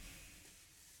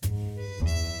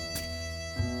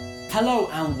Hello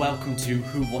and welcome to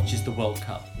Who Watches the World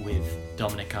Cup with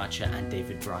Dominic Archer and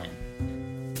David Bryan.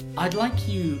 I'd like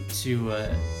you to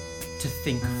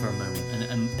think for a moment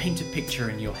and paint a picture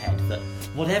in your head that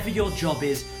whatever your job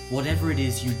is, whatever it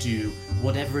is you do,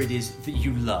 whatever it is that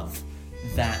you love,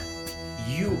 that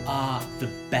you are the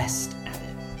best at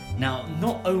it. Now,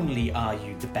 not only are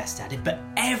you the best at it, but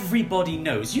everybody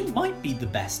knows you might be the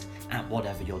best at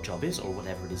whatever your job is or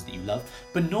whatever it is that you love,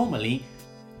 but normally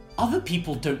other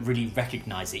people don't really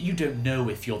recognize it. You don't know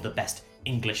if you're the best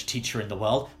English teacher in the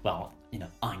world. Well,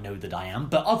 I know that I am,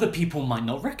 but other people might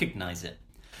not recognize it.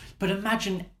 But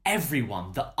imagine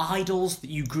everyone, the idols that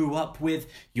you grew up with,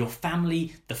 your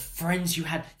family, the friends you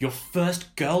had, your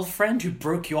first girlfriend who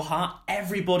broke your heart.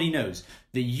 Everybody knows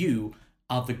that you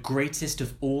are the greatest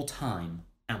of all time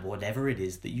at whatever it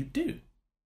is that you do.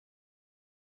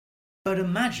 But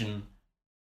imagine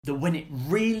that when it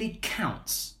really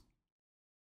counts,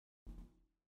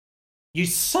 you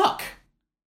suck.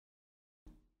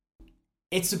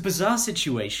 It's a bizarre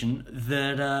situation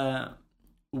that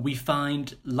we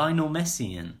find Lionel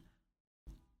Messi in,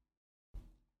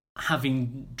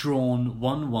 having drawn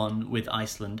 1-1 with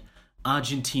Iceland.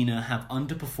 Argentina have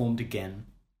underperformed again,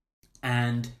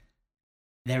 and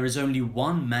there is only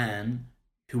one man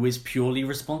who is purely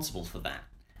responsible for that,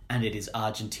 and it is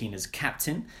Argentina's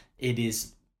captain. It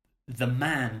is the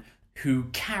man who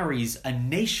carries a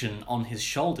nation on his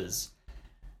shoulders.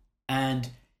 And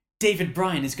David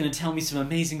Bryan is going to tell me some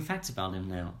amazing facts about him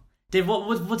now. Dave,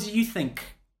 what do you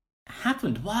think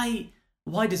happened? Why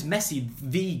does Messi,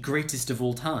 the greatest of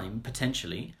all time,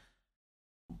 potentially,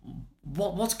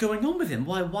 what's going on with him?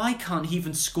 Why can't he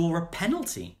even score a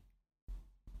penalty?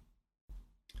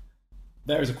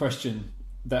 There is a question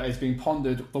that is being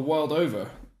pondered the world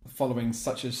over following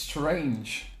such a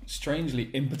strangely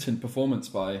impotent performance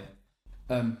by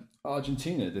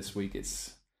Argentina this week.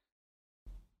 It's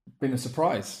been a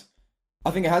surprise.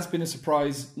 I think it has been a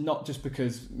surprise, not just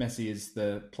because Messi is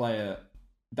the player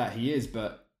that he is,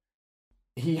 but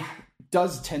he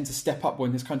does tend to step up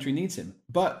when his country needs him.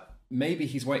 But maybe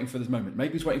he's waiting for this moment.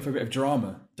 Maybe he's waiting for a bit of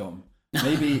drama, Dom.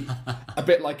 Maybe a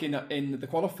bit like in the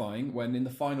qualifying, when in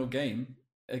the final game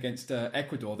against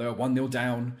Ecuador, they were 1-0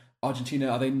 down. Argentina,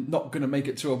 are they not going to make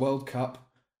it to a World Cup?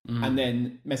 And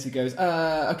then Messi goes,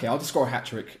 okay, I'll just score a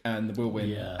hat-trick and we'll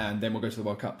win, and then we'll go to the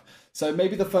World Cup. So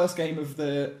maybe the first game of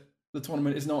the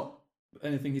tournament is not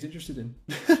anything he's interested in.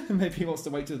 Maybe he wants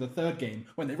to wait till the third game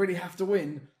when they really have to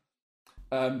win.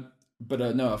 But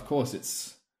no, of course,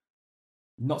 it's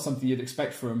not something you'd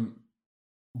expect from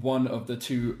one of the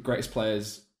two greatest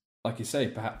players, like you say,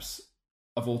 perhaps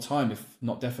of all time, if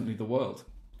not definitely the world.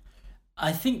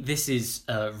 I think this is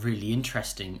really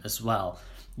interesting as well,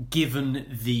 given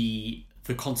the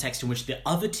context in which the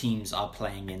other teams are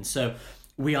playing in. So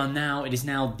it is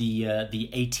now the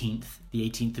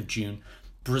 18th of June.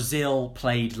 Brazil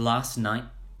played last night.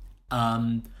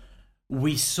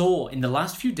 We saw in the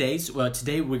last few days,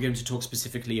 today we're going to talk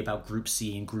specifically about Group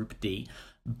C and Group D,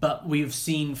 but we've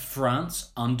seen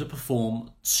France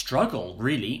underperform, struggle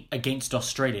really against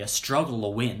Australia, struggle a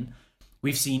win.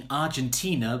 We've seen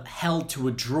Argentina held to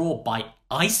a draw by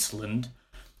Iceland.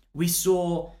 We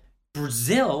saw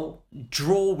Brazil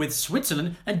draw with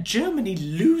Switzerland and Germany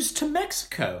lose to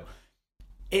Mexico.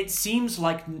 It seems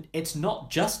like it's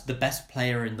not just the best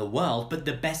player in the world, but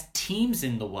the best teams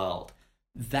in the world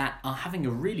that are having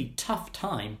a really tough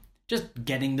time just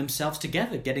getting themselves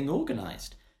together, getting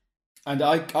organised. And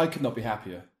I could not be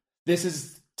happier.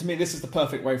 To me, this is the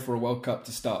perfect way for a World Cup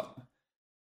to start.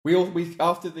 We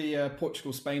after the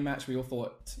Portugal-Spain match, we all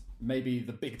thought maybe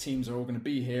the big teams are all going to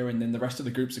be here and then the rest of the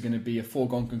groups are going to be a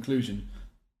foregone conclusion.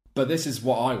 But this is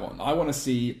what I want. I want to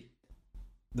see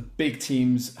the big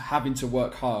teams having to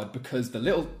work hard because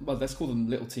let's call them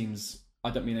little teams. I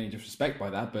don't mean any disrespect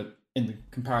by that, but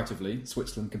comparatively,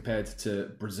 Switzerland compared to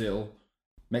Brazil,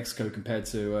 Mexico compared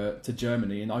to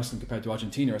Germany, and Iceland compared to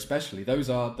Argentina especially, those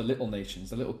are the little nations,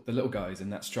 the little guys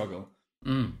in that struggle.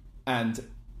 And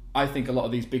I think a lot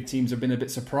of these big teams have been a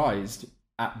bit surprised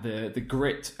at the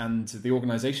grit and the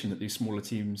organisation that these smaller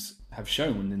teams have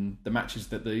shown in the matches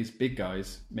that these big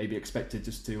guys may be expected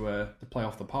just to play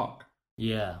off the park.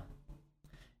 Yeah,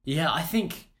 I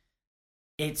think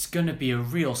it's going to be a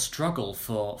real struggle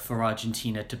for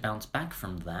Argentina to bounce back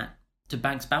from that, to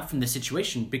bounce back from the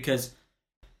situation, because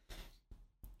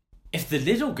if the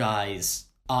little guys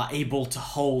are able to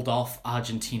hold off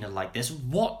Argentina like this,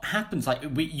 what happens?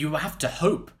 You have to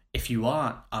hope, if you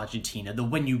are Argentina, that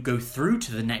when you go through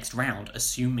to the next round,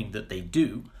 assuming that they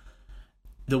do,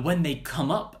 that when they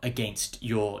come up against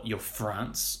your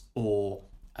France or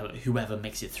whoever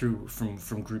makes it through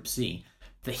from Group C,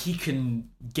 that he can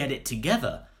get it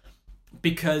together,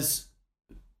 because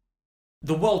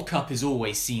the World Cup is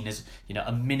always seen as,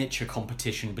 a miniature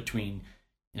competition between,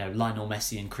 Lionel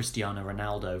Messi and Cristiano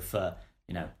Ronaldo for,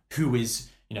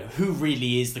 who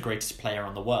really is the greatest player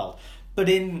on the world. But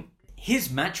in his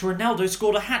match, Ronaldo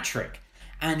scored a hat-trick.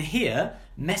 And here,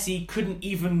 Messi couldn't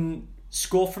even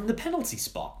score from the penalty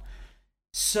spot.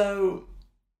 So,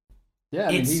 yeah,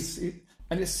 I mean,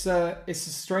 it's a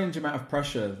strange amount of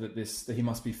pressure that he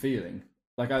must be feeling.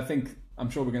 Like, I'm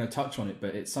sure we're going to touch on it,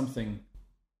 but it's something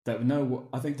that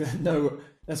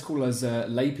let's call us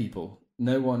lay people.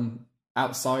 No one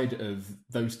outside of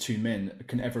those two men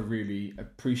can ever really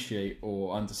appreciate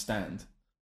or understand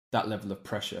that level of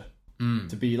pressure.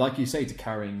 To be, like you say, to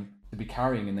be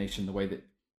carrying a nation the way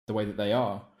that they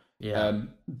are. Yeah.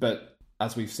 But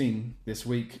as we've seen this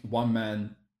week, one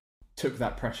man took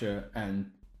that pressure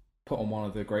and put on one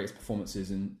of the greatest performances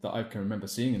that I can remember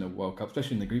seeing in a World Cup,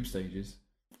 especially in the group stages.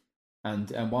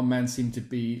 And one man seemed to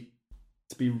be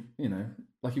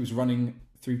like he was running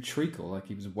through treacle, like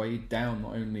he was weighed down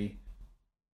not only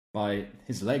by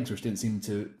his legs, which didn't seem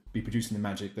to be producing the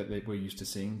magic that we're used to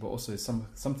seeing, but also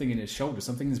something in his shoulders,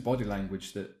 something in his body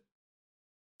language that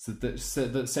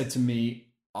said to me,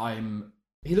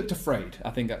 he looked afraid. I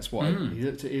think that's why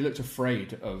he looked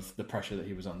afraid of the pressure that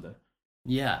he was under.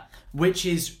 Yeah, which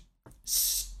is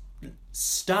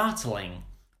startling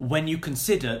when you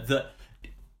consider that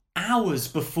hours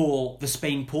before the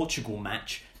Spain-Portugal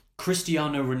match,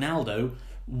 Cristiano Ronaldo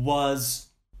was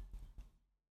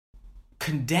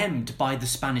condemned by the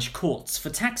Spanish courts for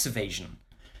tax evasion.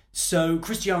 So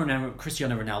Cristiano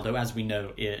Ronaldo, as we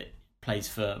know, plays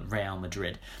for Real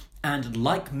Madrid. And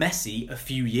like Messi a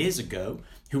few years ago,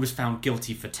 who was found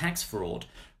guilty for tax fraud,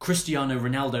 Cristiano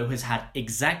Ronaldo has had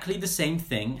exactly the same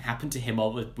thing happen to him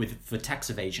for tax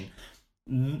evasion.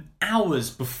 Hours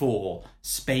before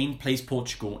Spain plays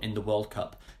Portugal in the World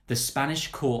Cup, the Spanish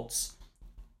courts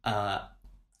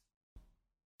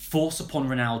force upon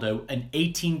Ronaldo an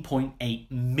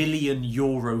 €18.8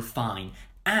 million fine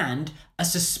and a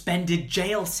suspended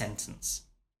jail sentence.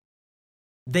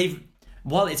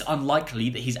 While it's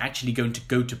unlikely that he's actually going to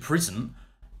go to prison,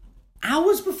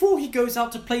 hours before he goes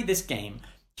out to play this game,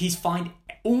 he's fined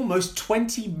almost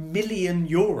 €20 million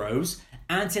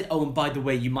and said, oh, and by the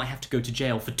way, you might have to go to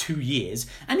jail for 2 years.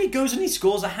 And he goes and he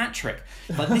scores a hat-trick.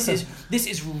 But this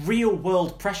is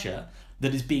real-world pressure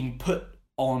that is being put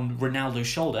on Ronaldo's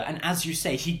shoulder. And as you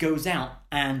say, he goes out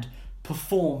and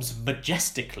performs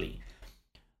majestically.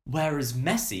 Whereas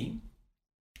Messi,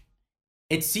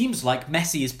 it seems like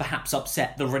Messi is perhaps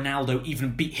upset that Ronaldo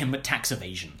even beat him at tax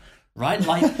evasion, right?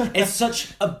 Like, it's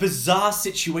such a bizarre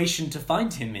situation to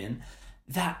find him in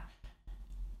that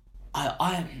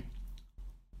I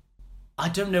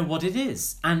don't know what it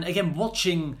is. And again,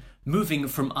 moving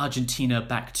from Argentina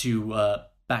back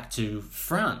to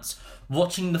France,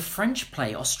 watching the French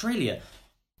play Australia.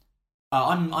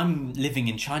 I'm living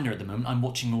in China at the moment. I'm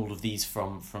watching all of these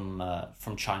from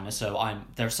China. So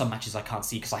there are some matches I can't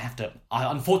see because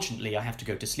unfortunately I have to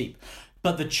go to sleep.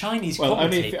 But the Chinese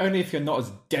only if you're not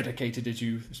as dedicated as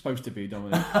you're supposed to be,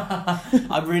 Dominic.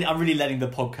 I'm really letting the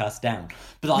podcast down.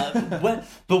 But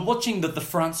watching the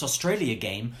France-Australia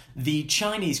game, the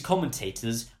Chinese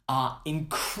commentators are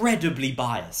incredibly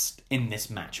biased in this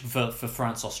match for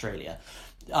France-Australia.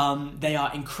 They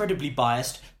are incredibly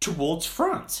biased towards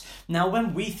France. Now,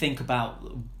 when we think about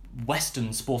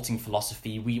Western sporting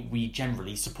philosophy, we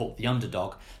generally support the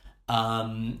underdog.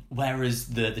 Whereas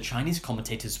the Chinese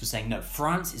commentators were saying, no,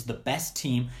 France is the best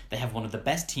team. They have one of the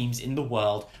best teams in the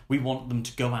world. We want them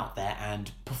to go out there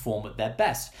and perform at their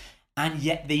best. And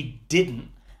yet they didn't.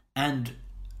 And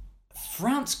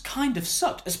France kind of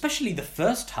sucked, especially the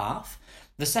first half.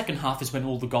 The second half is when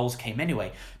all the goals came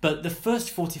anyway. But the first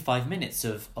 45 minutes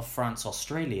of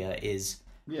France-Australia is...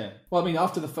 Yeah. Well, I mean,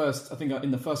 after I think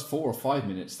in the first 4 or 5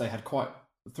 minutes, they had quite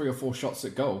 3 or 4 shots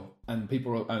at goal. And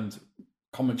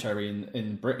commentary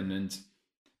in Britain and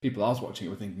people I was watching it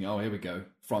were thinking, oh, here we go.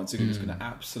 France are just going to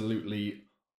absolutely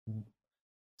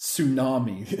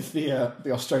tsunami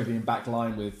the Australian back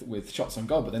line with shots on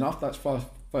goal. But then after that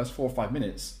first 4 or 5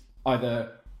 minutes,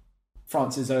 either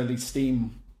France's early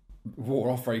steam wore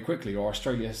off very quickly or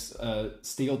Australia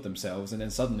steeled themselves, and then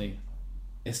suddenly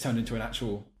it's turned into an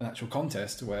actual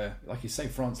contest where, like you say,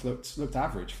 France looked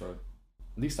average for at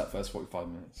least that first 45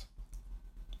 minutes.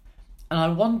 And I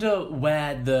wonder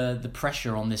where the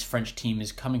pressure on this French team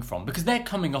is coming from, because they're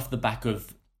coming off the back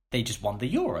of, they just won the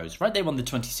Euros, right? They won the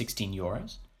 2016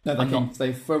 Euros. No,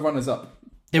 they were runners-up.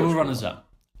 They were runners-up.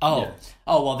 Oh, yeah.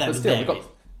 Oh well, there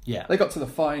Yeah. They got to the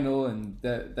final, and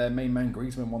their main man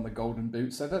Griezmann won the Golden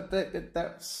Boot. So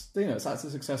that's that's a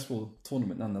successful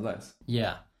tournament nonetheless.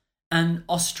 Yeah. And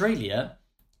Australia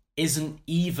isn't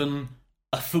even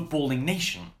a footballing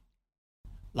nation.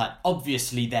 Like,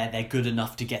 obviously they're good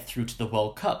enough to get through to the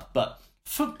World Cup, but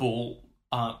football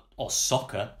or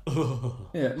soccer,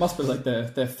 yeah, it must be like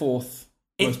their fourth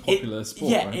most popular sport.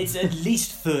 Yeah, right? it's at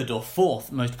least third or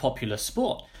fourth most popular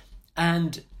sport,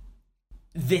 and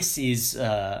this is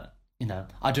I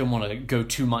don't want to go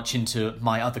too much into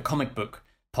my other comic book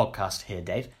podcast here,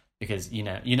 Dave, because you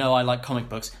know I like comic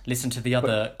books. Listen to the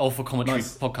other Awful Commentary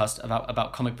podcast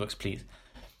about comic books, please.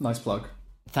 Nice plug.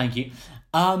 Thank you.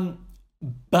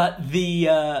 But the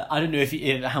I don't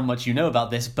know how much you know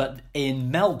about this, but in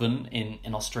Melbourne,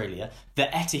 in Australia, the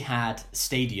Etihad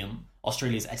Stadium,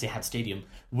 Australia's Etihad Stadium,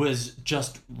 was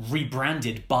just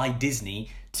rebranded by Disney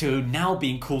to now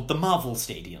being called the Marvel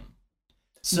Stadium.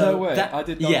 So no way, I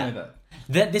did not know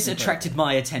that. This attracted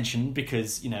my attention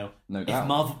because no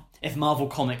doubt. if Marvel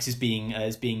Comics is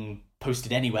being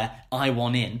posted anywhere, I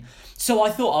want in. So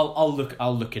I thought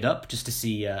I'll look it up just to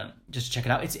see just to check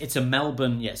it out. It's a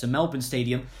Melbourne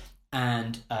stadium,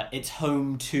 and it's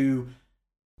home to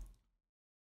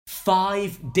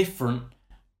 5 different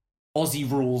Aussie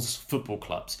rules football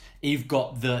clubs. You've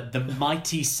got the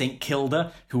mighty St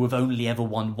Kilda, who have only ever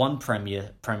won one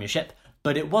premiership.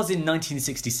 But it was in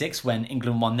 1966 when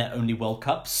England won their only World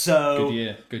Cup. So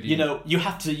good year. You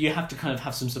have to kind of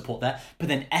have some support there. But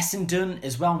then Essendon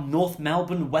as well, North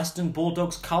Melbourne, Western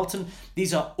Bulldogs, Carlton.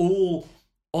 These are all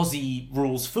Aussie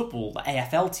rules football, the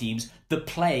AFL teams that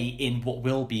play in what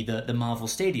will be the Marvel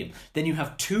Stadium. Then you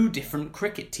have 2 different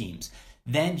cricket teams.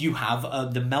 Then you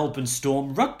have the Melbourne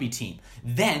Storm rugby team.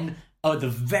 Then at the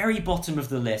very bottom of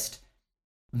the list,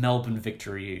 Melbourne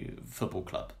Victory Football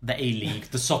Club, the A-League,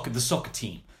 the soccer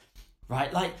team,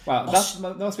 right? Like, wow,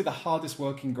 that must be the hardest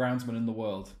working groundsman in the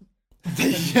world.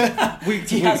 Yeah. Week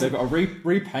to week, they've got to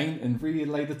repaint and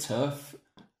relay the turf.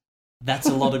 That's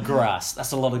a lot of grass.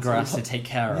 That's a lot of grass to take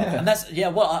care of, and that's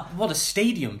what a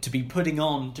stadium to be putting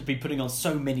on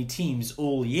so many teams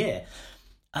all year.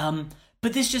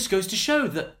 But this just goes to show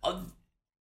that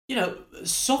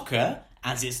soccer,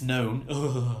 as it's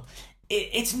known.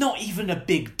 It's not even a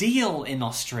big deal in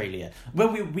Australia.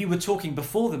 When we were talking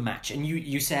before the match, and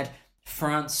you said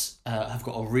France have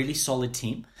got a really solid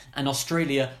team, and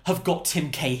Australia have got Tim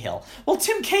Cahill. Well,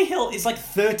 Tim Cahill is like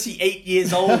 38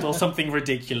 years old or something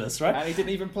ridiculous, right? And he didn't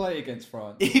even play against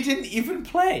France. He didn't even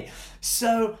play.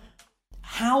 So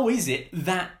how is it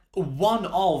that one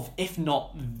of, if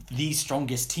not the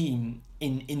strongest team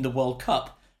in the World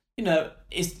Cup,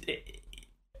 is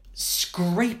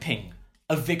scraping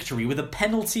a victory with a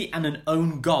penalty and an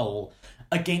own goal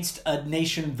against a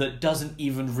nation that doesn't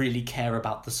even really care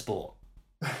about the sport?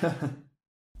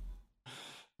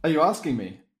 Are you asking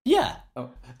me? Yeah.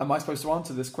 Oh, am I supposed to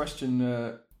answer this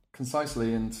question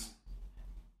concisely and?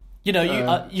 You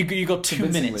got 2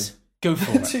 minutes. Go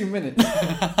for it. 2 minutes.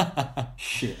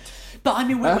 Shit. But I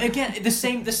mean, again, the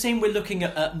same. We're looking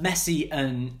at Messi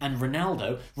and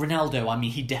Ronaldo. Ronaldo, I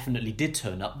mean, he definitely did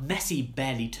turn up. Messi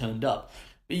barely turned up.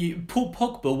 Paul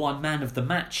Pogba won man of the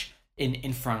match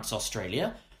in France,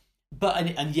 Australia. But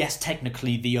and yes,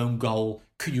 technically the own goal,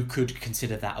 you could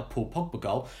consider that a Paul Pogba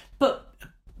goal. But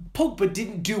Pogba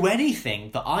didn't do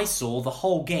anything that I saw the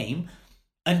whole game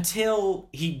until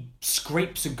he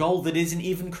scrapes a goal that isn't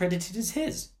even credited as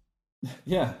his.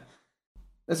 Yeah.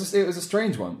 It was a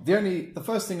strange one. The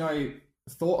first thing I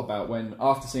thought about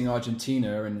after seeing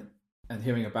Argentina and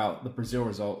hearing about the Brazil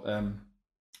result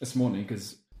this morning,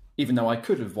 because even though I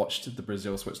could have watched the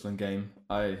Brazil-Switzerland game,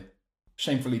 I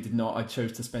shamefully did not. I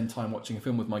chose to spend time watching a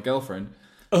film with my girlfriend,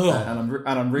 and I'm really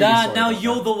sorry. Now about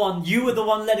you're that. the one. You were the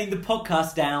one letting the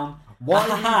podcast down. Why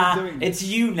are you doing this? It's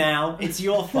you now. It's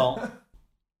your fault.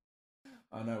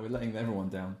 I know, we're letting everyone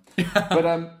down.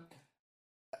 But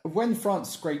when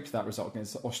France scraped that result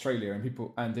against Australia,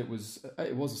 and it was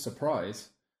a surprise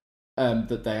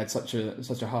that they had such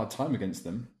a hard time against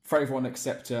them. For everyone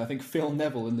except I think Phil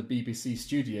Neville in the BBC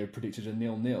studio predicted a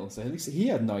 0-0, so at least he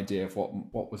had an idea of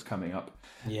what was coming up.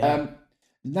 Yeah.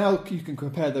 Now you can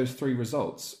compare those 3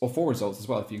 results, or 4 results as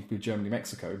well, if you include Germany,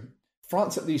 Mexico.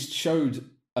 France at least showed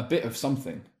a bit of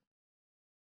something,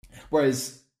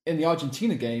 whereas in the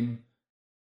Argentina game,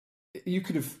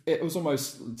 it was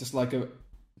almost just like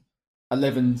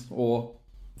 11 or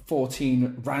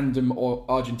 14 random or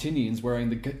Argentinians wearing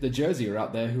the jersey are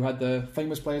out there who had the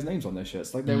famous players' names on their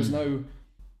shirts. Like there was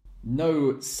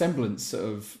no semblance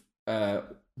of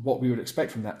what we would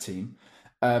expect from that team.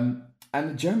 And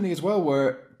Germany as well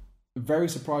were very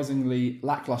surprisingly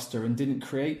lackluster and didn't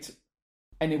create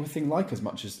anything like as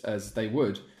much as they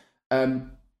would.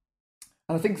 And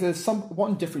I think there's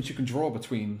one difference you can draw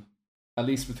between, at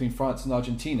least between France and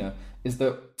Argentina, is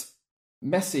that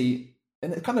Messi,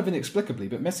 and kind of inexplicably,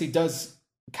 but Messi does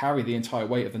carry the entire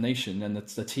weight of the nation and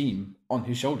the team on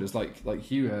his shoulders,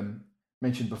 like you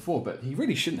mentioned before. But he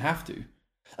really shouldn't have to.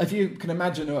 If you can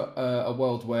imagine a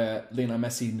world where Lionel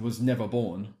Messi was never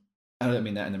born, and I don't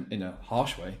mean that in a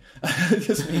harsh way, I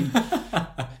just mean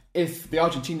if the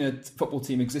Argentina football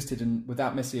team existed and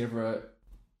without Messi ever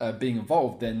being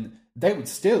involved, then they would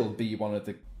still be one of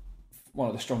the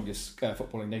strongest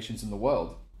footballing nations in the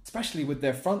world, especially with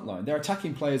their front line. Their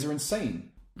attacking players are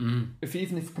insane.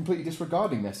 Even if completely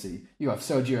disregarding Messi, you have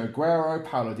Sergio Aguero,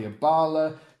 Paulo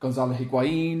Dybala, Gonzalo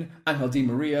Higuain, Angel Di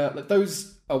Maria. Like,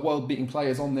 those are world-beating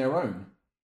players on their own.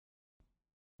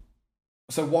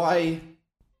 So why?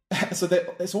 So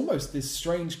it's almost this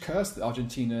strange curse that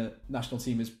Argentina national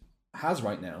team has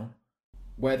right now,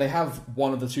 where they have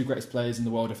one of the two greatest players in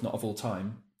the world, if not of all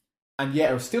time, and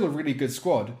yet are still a really good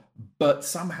squad, but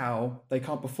somehow they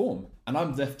can't perform. And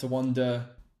I'm left to wonder,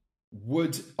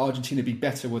 would Argentina be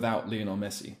better without Lionel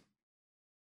Messi?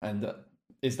 And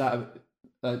is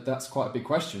that's quite a big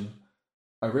question,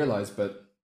 I realise, but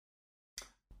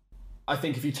I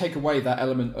think if you take away that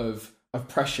element of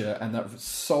pressure and that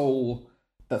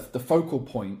the focal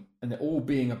point, and it all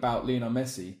being about Lionel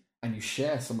Messi, and you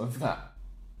share some of that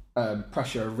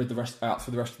pressure with the rest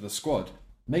for the rest of the squad,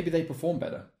 maybe they perform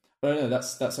better. I don't know.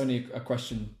 That's only a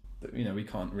question that we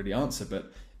can't really answer,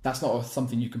 but that's not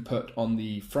something you can put on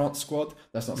the France squad.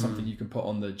 That's not something you can put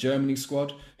on the Germany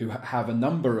squad, who have a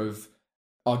number of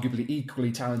arguably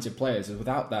equally talented players, and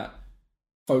without that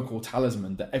focal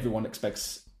talisman that everyone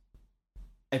expects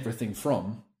everything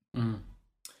from.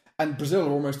 And Brazil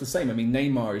are almost the same. I mean,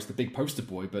 Neymar is the big poster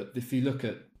boy, but if you look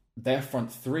at their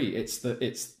front three, it's the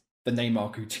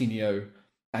Neymar, Coutinho,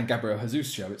 and Gabriel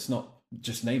Jesus show. It's not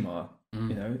just Neymar.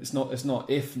 It's not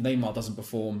if Neymar doesn't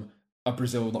perform, are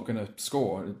Brazil not going to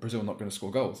score? Brazil not going to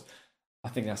score goals? I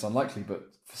think that's unlikely,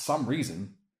 but for some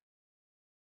reason,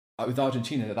 with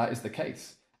Argentina, that is the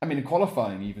case. I mean, in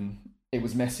qualifying, even it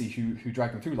was Messi who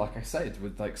dragged them through, like I said,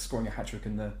 with scoring a hat trick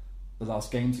in the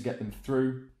last game to get them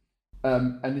through.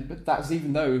 But that was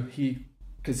even though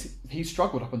because he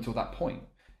struggled up until that point.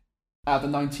 Out of the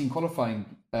 19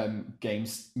 qualifying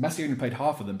games, Messi only played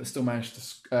half of them, but still managed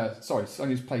to.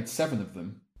 Only played 7 of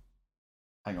them.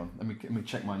 Hang on, let me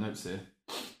check my notes here.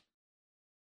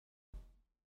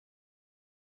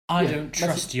 I don't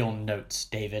trust your notes,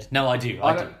 David. No, I do.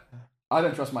 I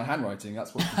don't trust my handwriting.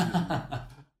 That's what.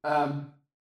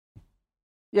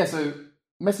 So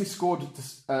Messi scored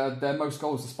their most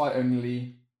goals despite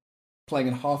only playing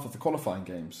in half of the qualifying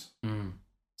games.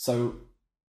 So,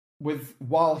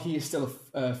 while he is still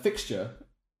a fixture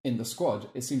in the squad,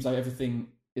 it seems like everything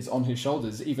is on his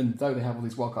shoulders, even though they have all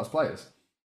these world-class players.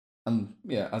 And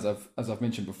as I've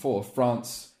mentioned before,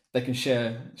 France, they can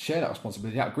share that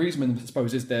responsibility. Griezmann, I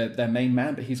suppose, is their main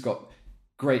man, but he's got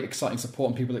great, exciting support,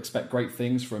 and people expect great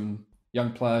things from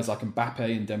young players like Mbappe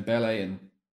and Dembele and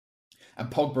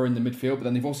Pogba in the midfield. But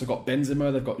then they've also got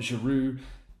Benzema, they've got Giroud.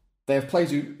 They have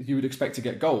players who you would expect to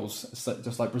get goals,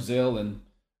 just like Brazil and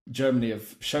Germany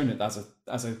have shown it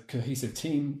as a cohesive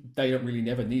team. They don't really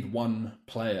never need one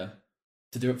player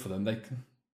to do it for them.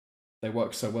 They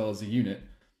work so well as a unit.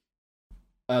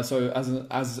 So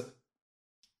as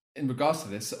in regards to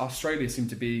this, Australia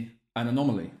seemed to be an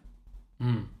anomaly.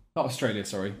 Not Australia,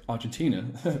 sorry,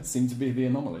 Argentina seemed to be the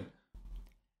anomaly.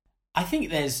 I think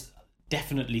there's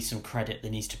definitely some credit that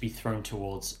needs to be thrown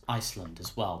towards Iceland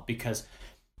as well, because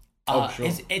sure.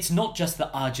 It's not just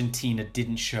that Argentina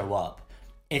didn't show up.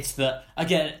 It's that,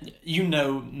 again,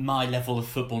 my level of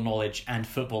football knowledge and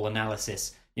football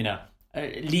analysis,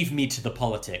 leave me to the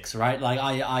politics, right? Like,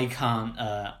 I can't,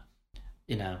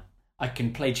 I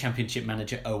can play Championship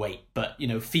Manager 08, but,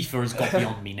 FIFA has got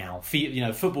beyond me now.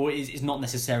 Football is not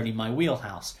necessarily my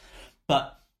wheelhouse.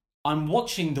 But I'm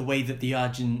watching the way that the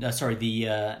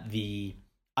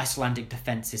Icelandic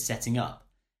defense is setting up.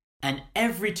 And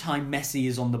every time Messi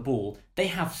is on the ball, they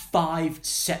have 5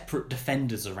 separate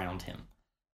defenders around him.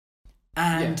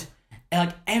 And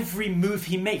every move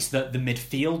he makes, the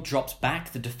midfield drops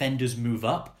back, the defenders move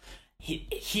up.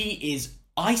 He is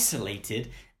isolated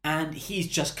and he's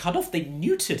just cut off. They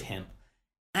neutered him.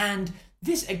 And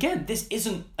this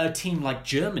isn't a team like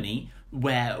Germany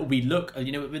where we look,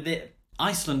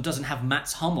 Iceland doesn't have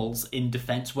Mats Hummels in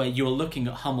defence where you're looking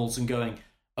at Hummels and going,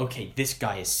 okay, this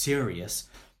guy is serious.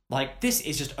 Like, this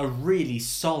is just a really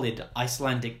solid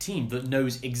Icelandic team that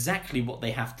knows exactly what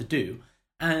they have to do.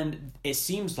 And it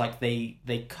seems like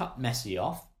they cut Messi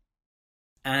off.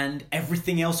 and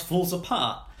everything else falls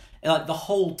apart. Like the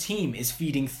whole team is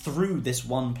feeding through this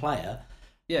one player.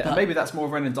 Yeah, and maybe that's more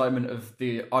of an indictment of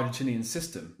the Argentinian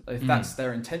system. If that's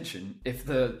their intention, if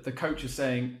the coach is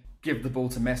saying, give the ball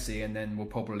to Messi and then we'll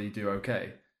probably do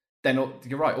okay, then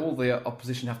you're right, all the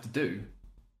opposition have to do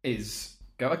is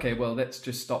go, okay, well, let's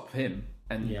just stop him,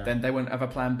 and then they won't have a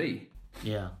plan B.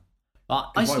 Yeah.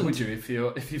 Why would you if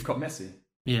you've got Messi?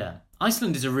 Yeah.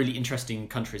 Iceland is a really interesting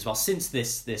country as well. Since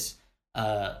this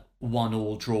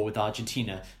 1-1 draw with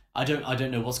Argentina, I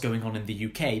don't know what's going on in the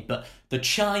UK, but the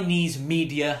Chinese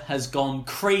media has gone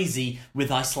crazy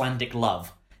with Icelandic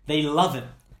love. They love him.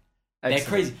 Excellent. They're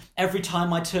crazy. Every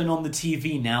time I turn on the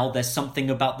TV now, there's something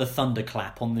about the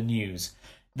thunderclap on the news.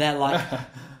 They're like,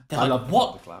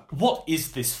 what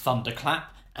is this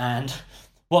thunderclap? And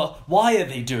why are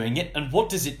they doing it? And what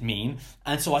does it mean?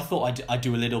 And so I thought I'd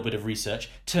do a little bit of research.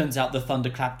 Turns out the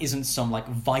thunderclap isn't some like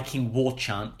Viking war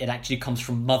chant. It actually comes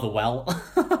from Motherwell.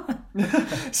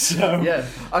 So yeah,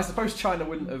 I suppose China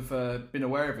wouldn't have been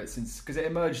aware of it because it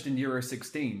emerged in Euro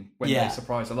 16 when they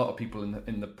surprised a lot of people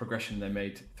in the progression they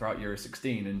made throughout Euro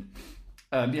 16,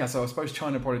 and so I suppose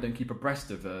China probably don't keep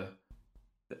abreast of the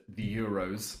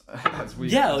Euros.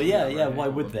 Why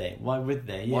would they? Why would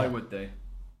they?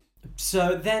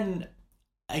 So then,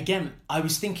 again, I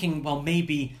was thinking, well,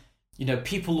 maybe,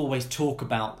 people always talk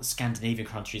about Scandinavian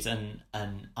countries and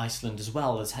Iceland as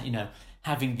well as,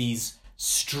 having these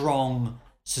strong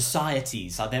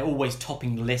societies. Like they're always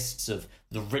topping lists of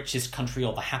the richest country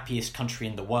or the happiest country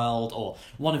in the world or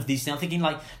one of these things. I'm thinking,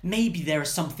 like, maybe there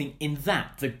is something in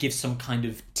that gives some kind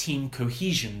of team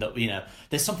cohesion that,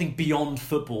 there's something beyond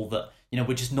football that,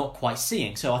 we're just not quite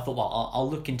seeing. So I thought, well, I'll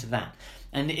look into that.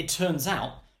 And it turns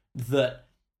out that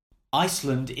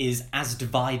Iceland is as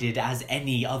divided as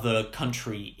any other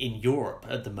country in Europe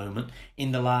at the moment.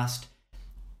 In the last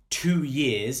 2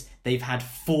 years, they've had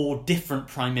 4 different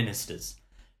prime ministers.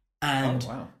 And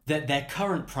their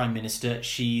current prime minister,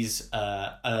 she's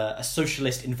a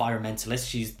socialist environmentalist.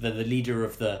 She's the leader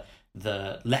of the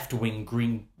left-wing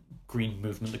green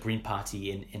movement, the Green Party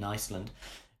in Iceland.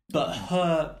 But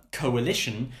her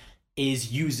coalition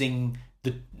is using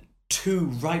the 2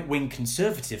 right-wing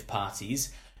conservative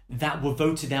parties that were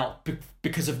voted out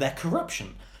because of their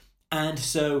corruption. And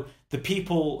so the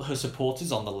people, her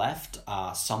supporters on the left,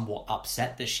 are somewhat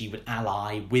upset that she would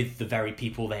ally with the very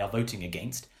people they are voting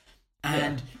against.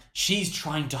 And she's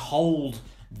trying to hold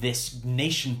this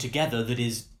nation together that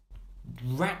is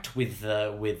racked with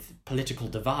political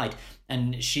divide.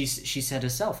 And she said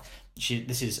herself,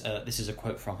 this is a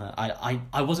quote from her.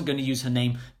 I wasn't going to use her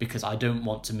name because I don't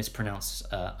want to mispronounce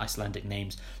Icelandic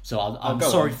names. So I'm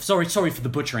sorry for the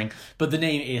butchering. But her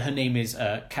name is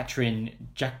Katrin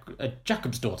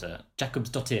Jakobsdottir.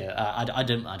 I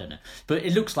don't know. But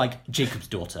it looks like Jacob's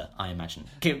daughter, I imagine.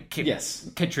 Yes.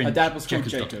 Katrin. Her dad was called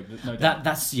Jacob. No doubt.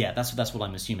 That's what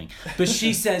I'm assuming. But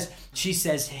she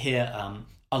says here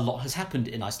a lot has happened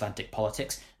in Icelandic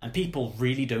politics, and people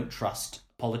really don't trust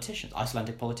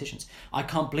Icelandic politicians. I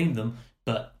can't blame them,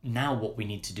 but now what we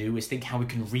need to do is think how we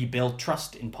can rebuild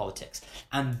trust in politics.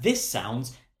 And this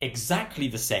sounds exactly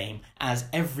the same as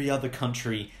every other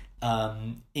country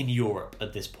in Europe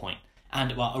at this point,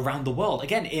 and around the world.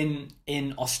 Again,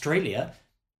 in Australia,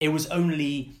 it was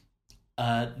only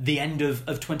the end of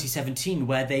 2017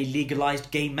 where they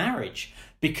legalized gay marriage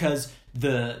because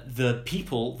the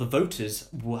people, the voters,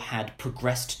 had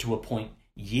progressed to a point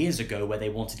years ago where they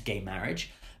wanted gay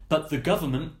marriage, but the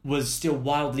government was still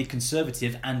wildly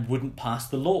conservative and wouldn't pass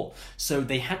the law. So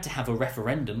they had to have a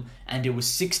referendum, and it was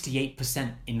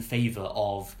 68% in favour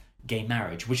of gay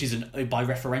marriage, which is by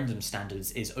referendum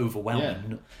standards is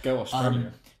overwhelming. Yeah. Go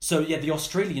Australia. So the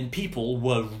Australian people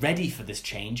were ready for this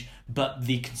change, but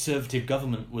the conservative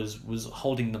government was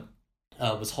holding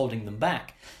them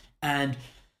back, and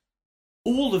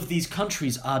all of these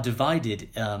countries are divided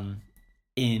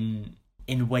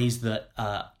in ways that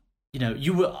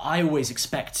I always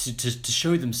expect to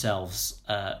show themselves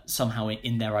somehow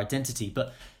in their identity.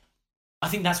 But I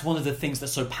think that's one of the things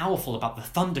that's so powerful about the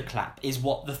thunderclap, is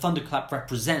what the thunderclap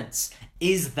represents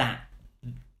is that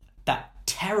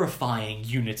terrifying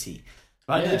unity,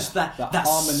 right? Yeah, Just that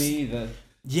harmony,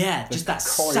 just that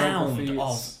sound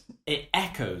of it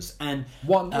echoes, and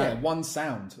one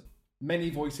sound.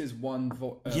 Many voices, one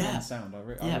sound. I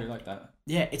really like that.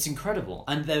 Yeah, it's incredible.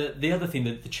 And the other thing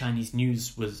that the Chinese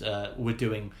news were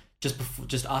doing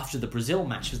just after the Brazil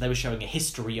match was they were showing a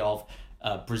history of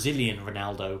Brazilian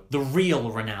Ronaldo, the real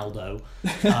Ronaldo,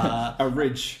 a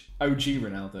rich OG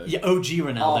Ronaldo. Yeah, OG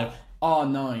Ronaldo.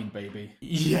 R9, baby.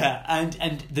 Yeah,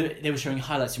 and they were showing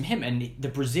highlights from him, and the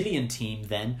Brazilian team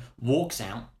then walks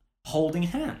out holding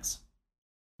hands.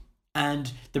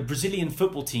 And the Brazilian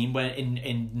football team, where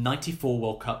in '94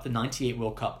 World Cup, the '98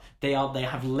 World Cup, they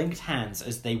have linked hands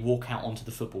as they walk out onto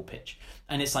the football pitch,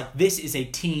 and it's like this is a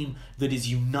team that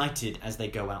is united as they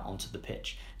go out onto the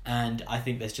pitch, and I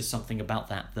think there's just something about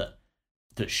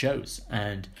that shows.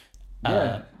 And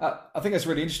I think that's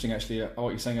really interesting, actually,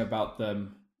 what you're saying about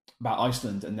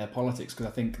Iceland and their politics, because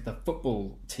I think the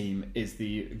football team is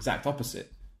the exact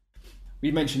opposite.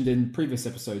 We mentioned in previous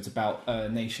episodes about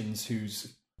nations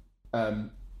whose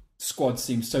squad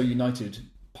seems so united,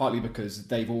 partly because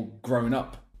they've all grown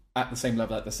up at the same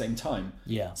level at the same time.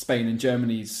 Yeah, Spain and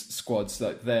Germany's squads,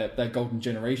 like their golden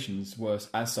generations, were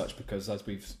as such because as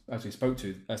we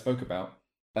spoke about,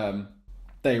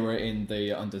 they were in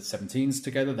the under-17s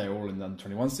together. They were all in the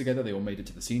under-21s together. They all made it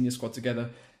to the senior squad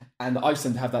together, and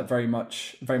Iceland have that very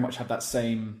much have that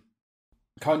same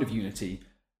kind of unity.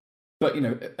 But,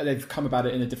 they've come about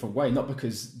it in a different way, not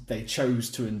because they chose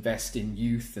to invest in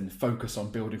youth and focus on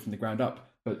building from the ground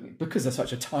up, but because they're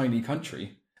such a tiny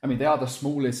country. I mean, they are the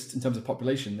smallest, in terms of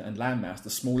population and landmass, the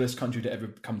smallest country to ever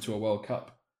come to a World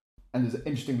Cup. And there's an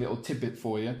interesting little tidbit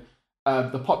for you.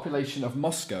 The population of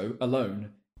Moscow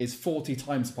alone is 40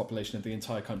 times the population of the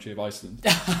entire country of Iceland.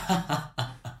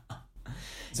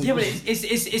 So yeah, but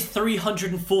it's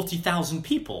 340,000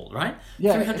 people, right?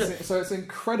 Yeah, so it's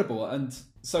incredible. And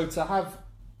so to have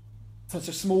such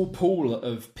a small pool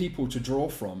of people to draw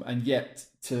from, and yet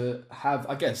to have,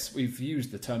 I guess we've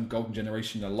used the term golden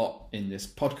generation a lot in this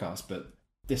podcast, but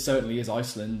this certainly is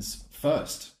Iceland's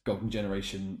first golden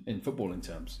generation in footballing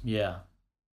terms. Yeah.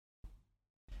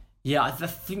 Yeah, I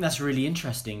think that's really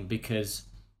interesting because,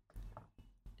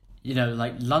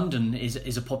 like London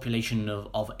is a population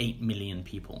of 8 million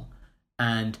people,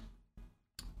 and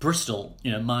Bristol,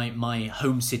 my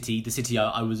home city, the city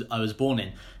I was born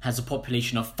in, has a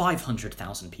population of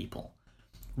 500,000 people,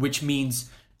 which means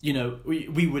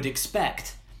we would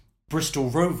expect Bristol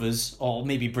Rovers or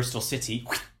maybe Bristol City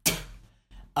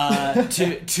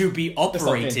to be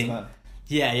operating.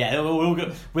 Yeah.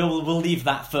 We'll leave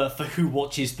that for who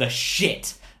watches the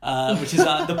shit. Which is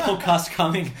the podcast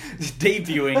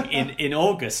debuting in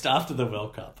August after the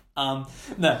World Cup.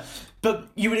 No, but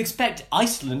you would expect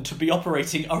Iceland to be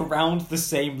operating around the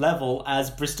same level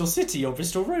as Bristol City or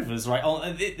Bristol Rovers, right?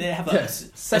 They have a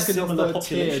second or similar third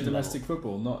tier population domestic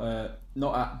football,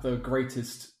 not at the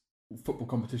greatest football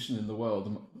competition in the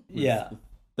world. Yeah,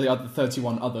 the other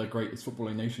 31 other greatest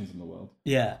footballing nations in the world.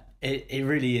 Yeah, it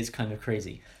really is kind of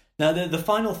crazy. Now, the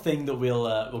final thing that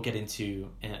we'll get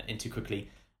into quickly.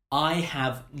 I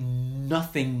have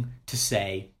nothing to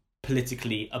say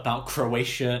politically about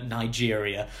Croatia,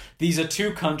 Nigeria. These are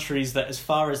two countries that, as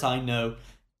far as I know,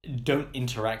 don't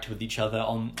interact with each other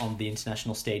on the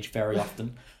international stage very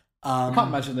often. I can't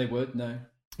imagine they would, no.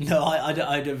 No, I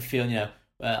don't feel,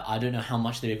 I don't know how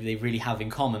much they really have in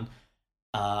common.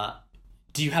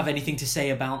 Do you have anything to say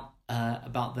about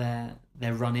their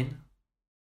run-in?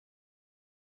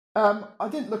 I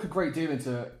didn't look a great deal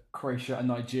into Croatia and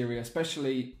Nigeria,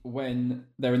 especially when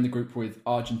they're in the group with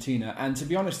Argentina. And to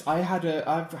be honest, I've had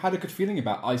a good feeling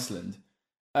about Iceland.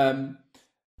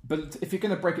 But if you're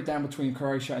going to break it down between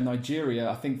Croatia and Nigeria,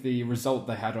 I think the result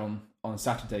they had on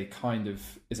Saturday kind of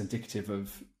is indicative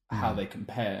of how they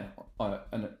compare on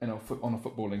a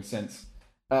footballing sense.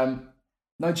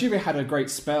 Nigeria had a great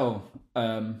spell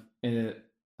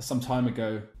some time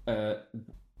ago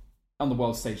on the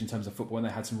world stage in terms of football, and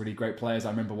they had some really great players.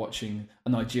 I remember watching a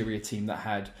Nigeria team that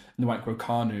had Nwankwo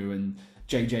Kanu and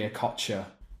JJ Okocha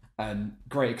and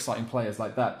great exciting players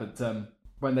like that. But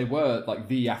when they were like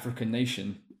the African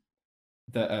nation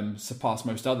that surpassed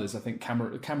most others, I think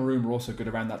Cameroon were also good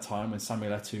around that time when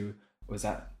Samuel Eto'o was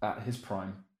at his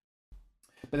prime.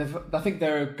 But I think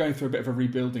they're going through a bit of a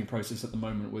rebuilding process at the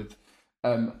moment with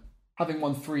having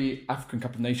won 3 African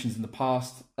Cup of Nations in the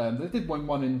past. They did win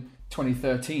one in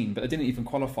 2013, but they didn't even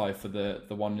qualify for the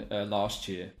one last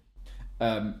year.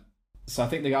 So I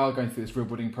think they are going through this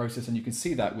rebuilding process, and you can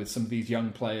see that with some of these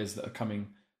young players that are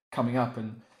coming up.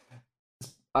 And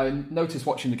I noticed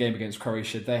watching the game against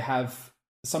Croatia, they have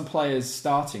some players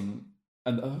starting,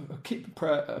 and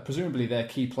presumably they're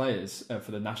key players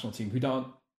for the national team who aren't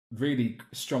really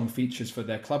strong features for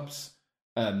their clubs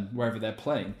wherever they're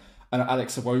playing. And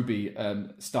Alex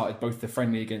Iwobi started both the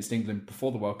friendly against England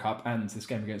before the World Cup and this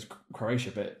game against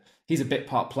Croatia, but he's a bit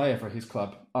part player for his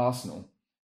club, Arsenal.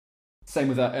 Same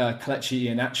with Kelechi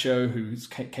Iheanacho, who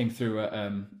came through at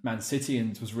Man City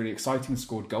and was really exciting,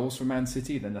 scored goals for Man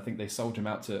City. Then I think they sold him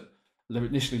out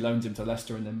initially loaned him to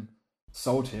Leicester and then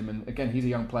sold him. And again, he's a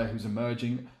young player who's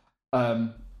emerging.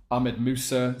 Ahmed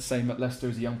Musa, same at Leicester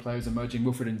as a young player who's emerging.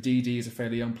 Wilfred Ndidi is a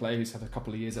fairly young player who's had a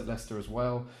couple of years at Leicester as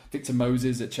well. Victor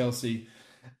Moses at Chelsea.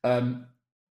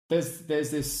 There's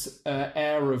this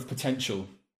air of potential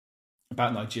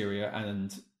about Nigeria,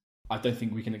 and I don't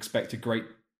think we can expect a great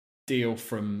deal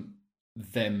from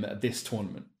them at this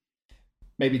tournament.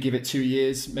 Maybe give it 2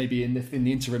 years. Maybe in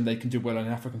the interim they can do well in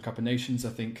an African Cup of Nations. I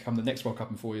think come the next World Cup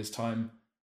in 4 years' time,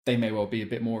 they may well be a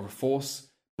bit more of a force.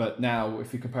 But now,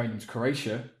 if you're comparing them to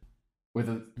Croatia, with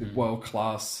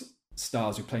world-class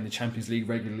stars who play in the Champions League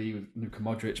regularly, with Luka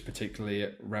Modric, particularly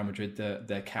at Real Madrid,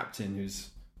 their captain, who's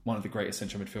one of the greatest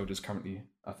central midfielders currently,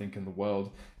 I think, in the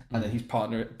world. And then he's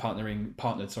partnered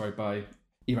by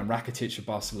Ivan Rakitic of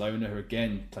Barcelona, who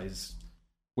again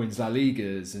wins La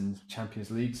Ligas and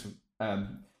Champions Leagues.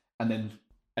 And then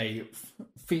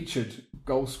featured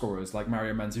goal scorers like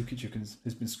Mario Mandzukic, who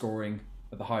has been scoring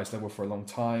at the highest level for a long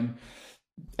time.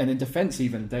 And in defence,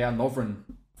 even Dejan Lovren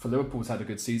for Liverpool's had a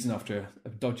good season after a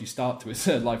dodgy start to his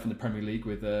life in the Premier League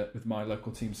with my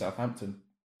local team, Southampton.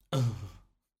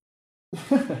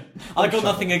 I got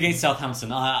nothing against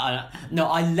Southampton.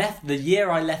 I left the year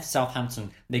I left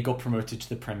Southampton. They got promoted to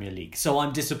the Premier League, so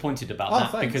I'm disappointed about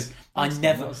that thanks.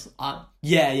 Because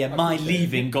my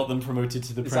leaving got them promoted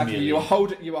to the Premier League.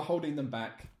 You were holding them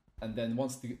back, and then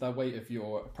once the weight of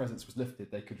your presence was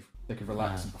lifted, they could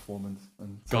relax and perform.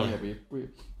 And so,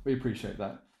 we appreciate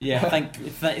that. Yeah,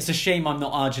 it's a shame I'm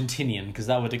not Argentinian, because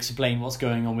that would explain what's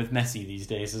going on with Messi these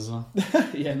days as well.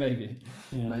 Yeah, maybe.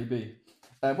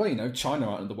 China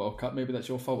aren't in the World Cup. Maybe that's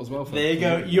your fault as well. There you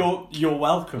go. You're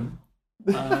welcome.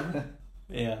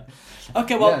 Yeah.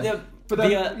 Okay. Well,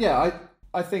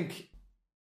 I think,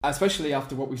 especially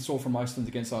after what we saw from Iceland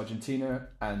against Argentina,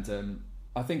 and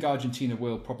I think Argentina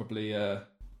will probably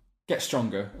get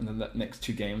stronger in the next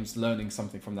 2 games, learning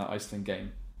something from that Iceland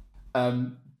game.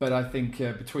 But I think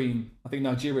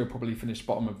Nigeria will probably finish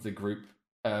bottom of the group,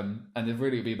 and it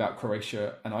really will be about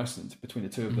Croatia and Iceland between the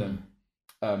two of them.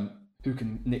 Who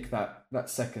can nick that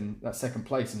second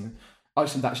place? And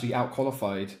Iceland actually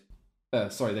out-qualified.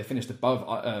 They finished above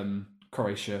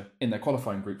Croatia in their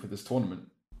qualifying group for this tournament.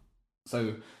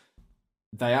 So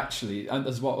they actually, and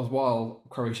as while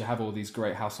Croatia have all these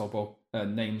great household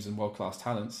names and world-class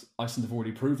talents, Iceland have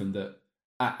already proven that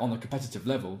on a competitive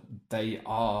level they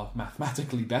are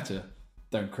mathematically better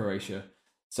than Croatia.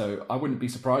 So I wouldn't be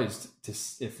surprised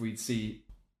if we'd see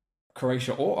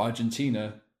Croatia or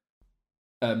Argentina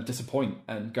disappoint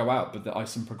and go out, but that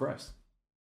Iceland progress.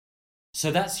 So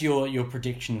that's your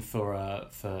prediction for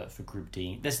Group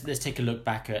D. Let's take a look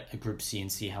back at Group C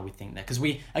and see how we think there, because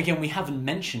we haven't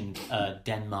mentioned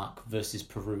Denmark versus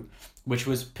Peru, which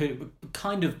was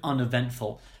kind of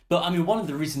uneventful. But I mean, one of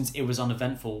the reasons it was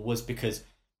uneventful was because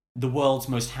the world's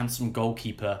most handsome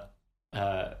goalkeeper,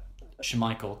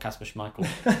 Kasper Schmeichel.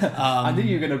 I knew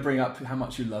you were going to bring up how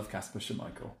much you love Kasper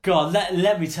Schmeichel. God,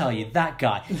 let me tell you, that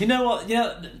guy. You know what?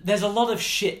 There's a lot of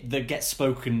shit that gets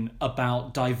spoken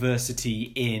about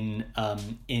diversity in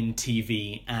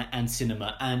TV and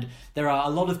cinema, and there are a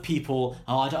lot of people.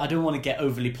 I don't want to get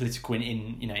overly political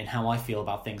in how I feel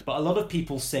about things, but a lot of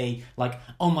people say like,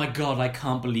 "Oh my God, I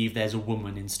can't believe there's a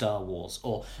woman in Star Wars,"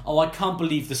 or "Oh, I can't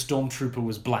believe the stormtrooper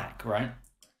was black," right?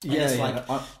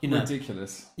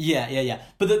 Ridiculous. Yeah.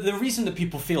 But the reason that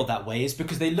people feel that way is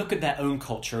because they look at their own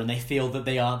culture and they feel that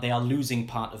they are losing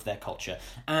part of their culture.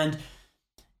 And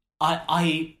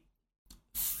I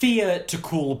fear to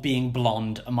call being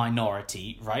blonde a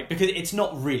minority, right? Because it's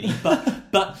not really,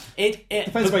 but it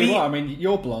depends where you are. I mean,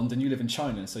 you're blonde and you live in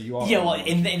China, so you are. Yeah, well,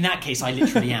 in that case, I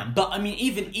literally am. But I mean,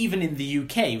 even in the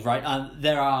UK, right?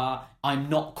 I'm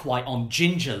not quite on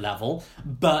ginger level,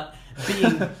 but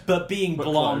being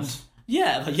blonde. Close.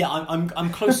 Yeah, I'm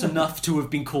close enough to have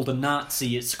been called a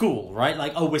Nazi at school, right?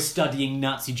 Like, oh, we're studying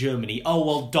Nazi Germany. Oh,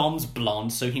 well, Dom's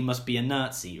blonde, so he must be a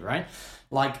Nazi, right?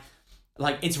 Like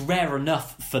it's rare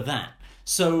enough for that.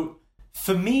 So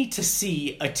for me to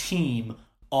see a team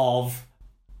of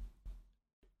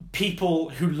people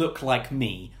who look like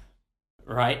me,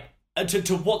 right?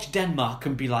 To watch Denmark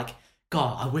and be like,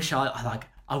 God, I wish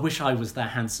I was that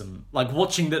handsome. Like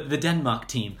watching the Denmark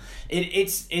team,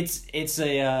 it's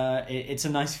a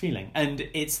nice feeling, and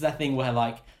it's that thing where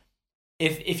like,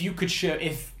 if you could show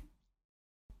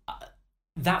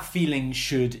that feeling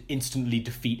should instantly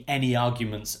defeat any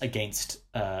arguments against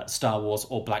Star Wars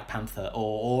or Black Panther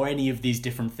or any of these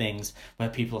different things where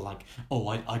people are like, oh,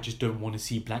 I just don't want to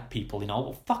see black people.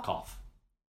 Well, fuck off.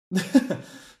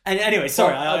 And anyway,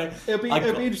 sorry. Well,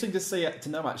 it'll be interesting to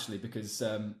know actually, because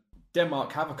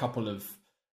Denmark have a couple of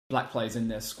black players in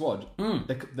their squad.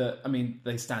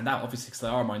 They stand out obviously because they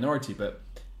are a minority, but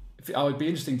I would be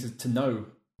interesting to know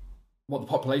what the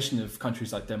population of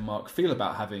countries like Denmark feel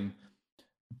about having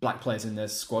black players in their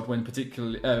squad, when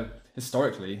particularly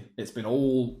historically it's been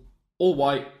all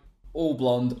white, all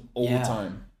blonde, all the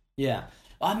time. Yeah,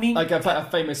 I mean, like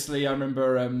famously, I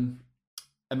remember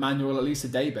Emmanuel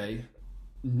Elisadebe,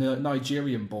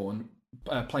 Nigerian-born,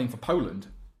 playing for Poland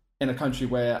in a country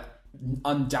where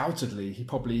undoubtedly he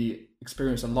probably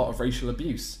experienced a lot of racial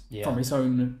abuse from his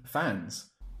own fans.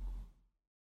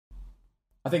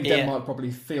 I think Denmark probably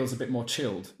feels a bit more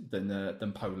chilled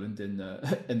than Poland in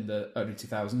the early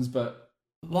 2000s, but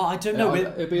well, I don't know.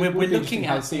 We're looking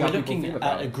at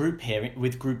a group here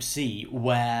with Group C,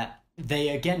 where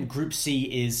Group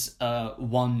C is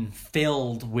one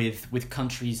filled with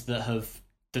countries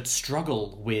that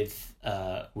struggle with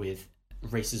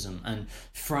racism, and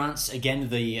France again.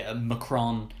 The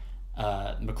Macron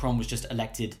was just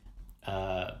elected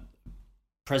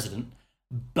president,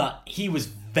 but he was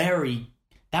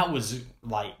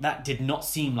that did not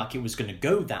seem like it was going to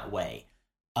go that way.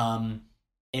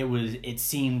 It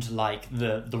seemed like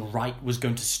the right was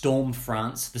going to storm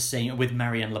France the same with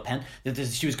Marine Le Pen. That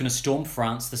she was going to storm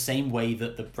France the same way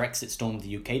that the Brexit stormed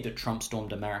the UK, that Trump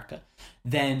stormed America.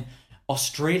 Then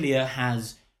Australia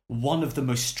has one of the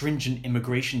most stringent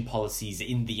immigration policies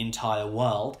in the entire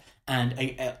world, and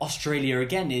Australia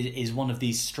again is one of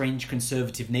these strange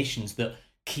conservative nations that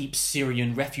keeps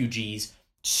Syrian refugees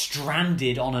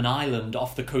stranded on an island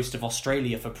off the coast of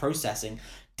Australia for processing.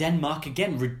 Denmark,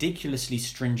 again, ridiculously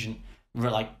stringent,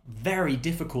 like very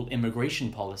difficult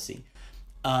immigration policy.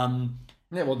 Well,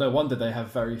 no wonder they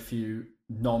have very few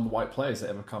non-white players that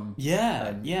ever come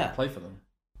play for them.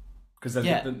 Because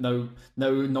no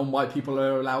non-white people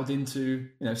are allowed in to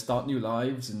start new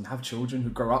lives and have children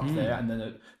who grow up there and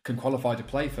then can qualify to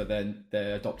play for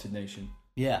their adopted nation.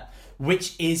 Yeah,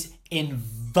 which is in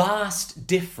vast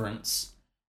difference,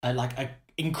 like an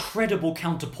incredible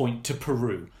counterpoint to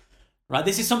Peru. Right,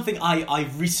 this is something I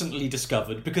recently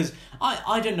discovered, because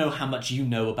I don't know how much you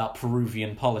know about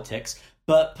Peruvian politics,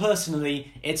 but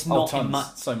personally, it's not in my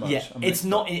it's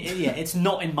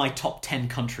not in my top 10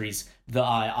 countries that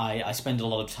I spend a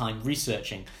lot of time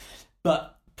researching.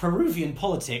 But Peruvian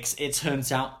politics, it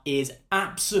turns out, is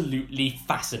absolutely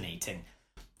fascinating.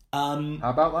 How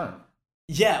about that?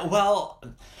 Yeah, well,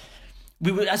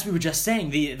 as we were just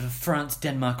saying, the France,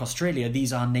 Denmark, Australia,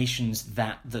 these are nations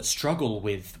that struggle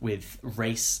with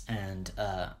race and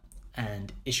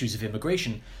issues of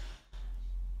immigration.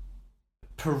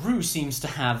 Peru seems to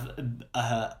have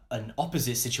an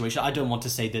opposite situation. I don't want to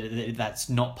say that that's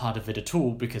not part of it at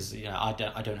all, because I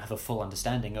don't have a full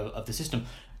understanding of the system.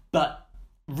 But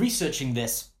researching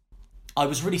this, I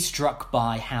was really struck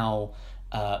by how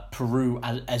Peru,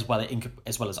 as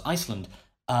well as Iceland,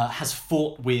 has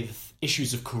fought with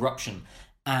issues of corruption,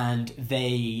 and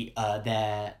they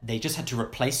just had to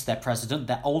replace their president.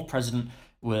 Their old president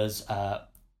was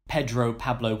Pedro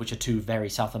Pablo, which are two very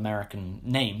South American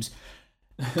names.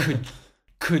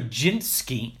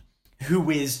 Kaczynski, who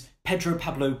is Pedro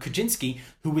Pablo Kaczynski,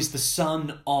 who is the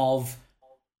son of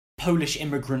Polish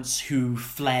immigrants who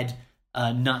fled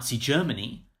Nazi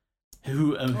Germany,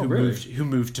 who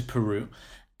moved to Peru.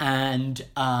 And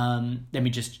let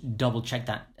me just double check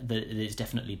that it is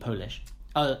definitely Polish.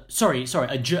 Sorry,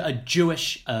 a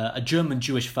German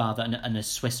Jewish father and a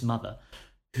Swiss mother,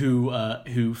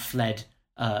 who fled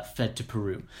to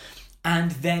Peru,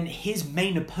 and then his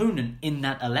main opponent in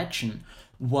that election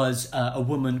was a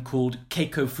woman called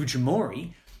Keiko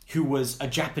Fujimori, who was a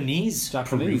Japanese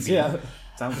Peruvian. Yeah,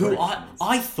 who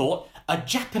I thought, a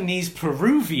Japanese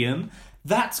Peruvian,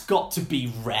 that's got to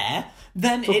be rare.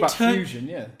 Then fusion,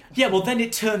 yeah. Yeah, well, then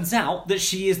it turns out that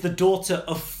she is the daughter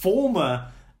of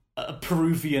former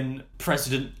Peruvian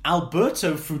president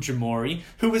Alberto Fujimori,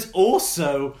 who is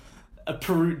also a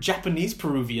Japanese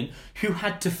Peruvian who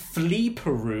had to flee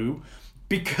Peru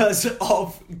because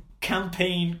of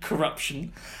campaign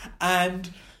corruption.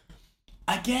 And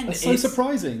again, it's so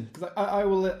surprising, because I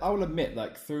will admit,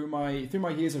 like through my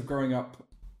years of growing up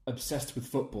obsessed with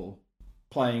football,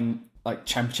 playing like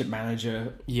Championship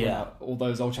Manager, all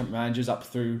those old Championship Managers up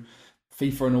through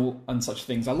FIFA and such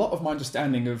things. A lot of my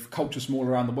understanding of cultures from all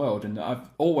around the world, and I've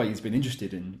always been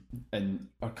interested in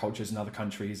cultures in other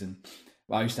countries. And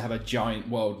I used to have a giant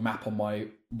world map on my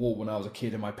wall when I was a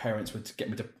kid, and my parents would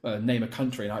get me to name a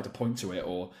country, and I had to point to it,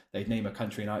 or they'd name a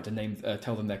country, and I had to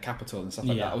tell them their capital and stuff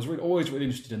like that. I was always really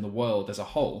interested in the world as a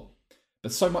whole,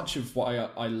 but so much of what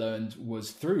I learned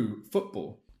was through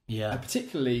football. Yeah,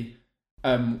 particularly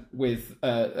with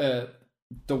the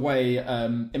way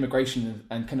immigration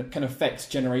and can affect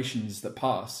generations that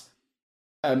pass.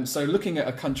 So looking at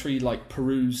a country like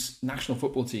Peru's national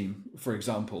football team, for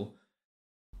example,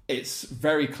 it's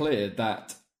very clear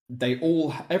that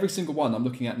every single one I'm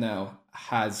looking at now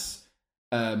has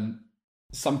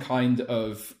some kind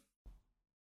of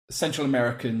Central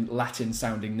American Latin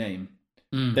sounding name.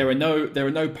 There are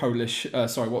no Polish,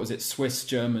 Swiss,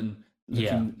 German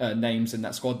looking names in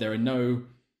that squad. There are no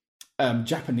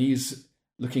Japanese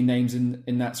looking names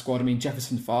in that squad. I mean,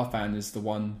 Jefferson Farfan is the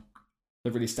one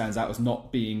that really stands out as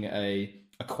not being a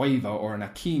Cueva or an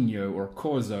Aquino or a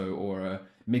Corzo or a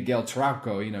Miguel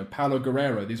Trauco, Paulo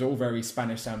Guerrero. These are all very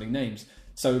Spanish sounding names.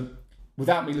 So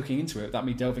without me looking into it, without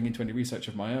me delving into any research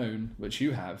of my own, which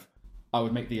you have, I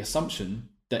would make the assumption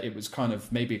that it was kind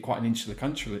of maybe quite an insular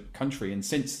country. And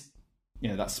since,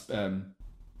 that's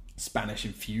Spanish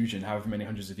infusion, however many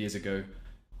hundreds of years ago,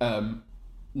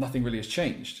 nothing really has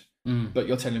changed. But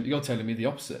you're telling me the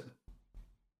opposite.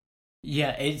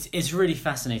 Yeah, it's really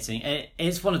fascinating.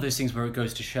 It's one of those things where it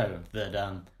goes to show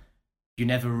that you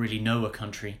never really know a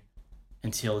country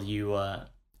until you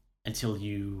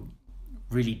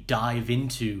really dive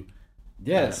into.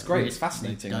 Yeah, it's great. It's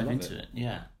fascinating. Dive into it.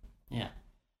 Yeah.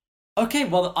 Okay,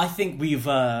 well, I think we've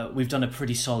done a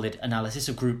pretty solid analysis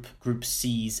of Group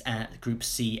C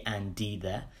and D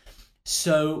there.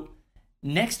 So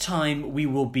next time we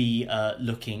will be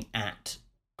looking at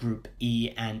Group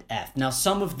E and F. Now,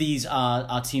 some of these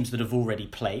are teams that have already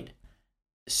played,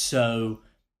 so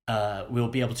we'll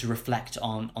be able to reflect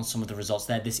on some of the results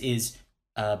there. This is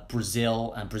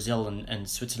Brazil and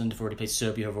Switzerland have already played.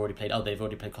 Serbia have already played. They've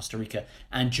already played Costa Rica,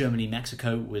 and Germany,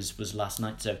 Mexico was last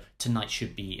night. So tonight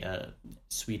should be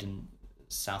Sweden,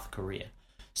 South Korea.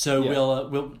 So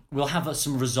we'll have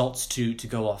some results to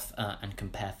go off and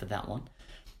compare for that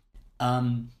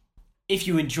one. If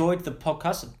you enjoyed the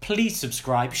podcast, please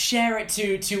subscribe, share it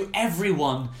to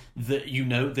everyone that you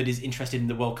know that is interested in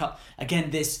the World Cup. Again,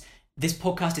 this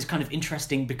podcast is kind of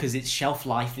interesting because its shelf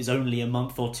life is only a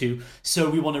month or two, so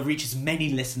we want to reach as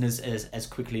many listeners as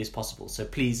quickly as possible. So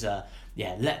please,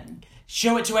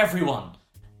 show it to everyone,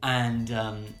 and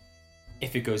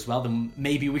if it goes well, then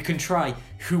maybe we can try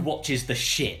Who Watches the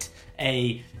Shit,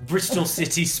 a Bristol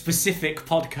City specific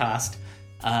podcast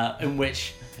in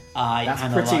which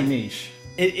That's pretty niche.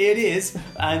 It is,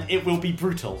 and it will be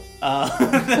brutal.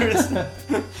 There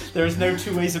is no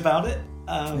two ways about it.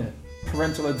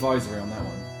 Parental advisory on that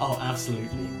one. Oh,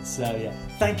 absolutely. So yeah,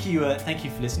 thank you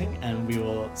for listening, and we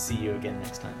will see you again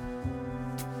next time.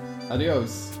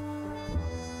 Adios.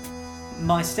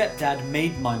 My stepdad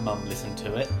made my mum listen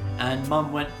to it, and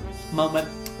mum went,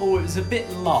 oh, it was a bit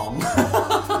long.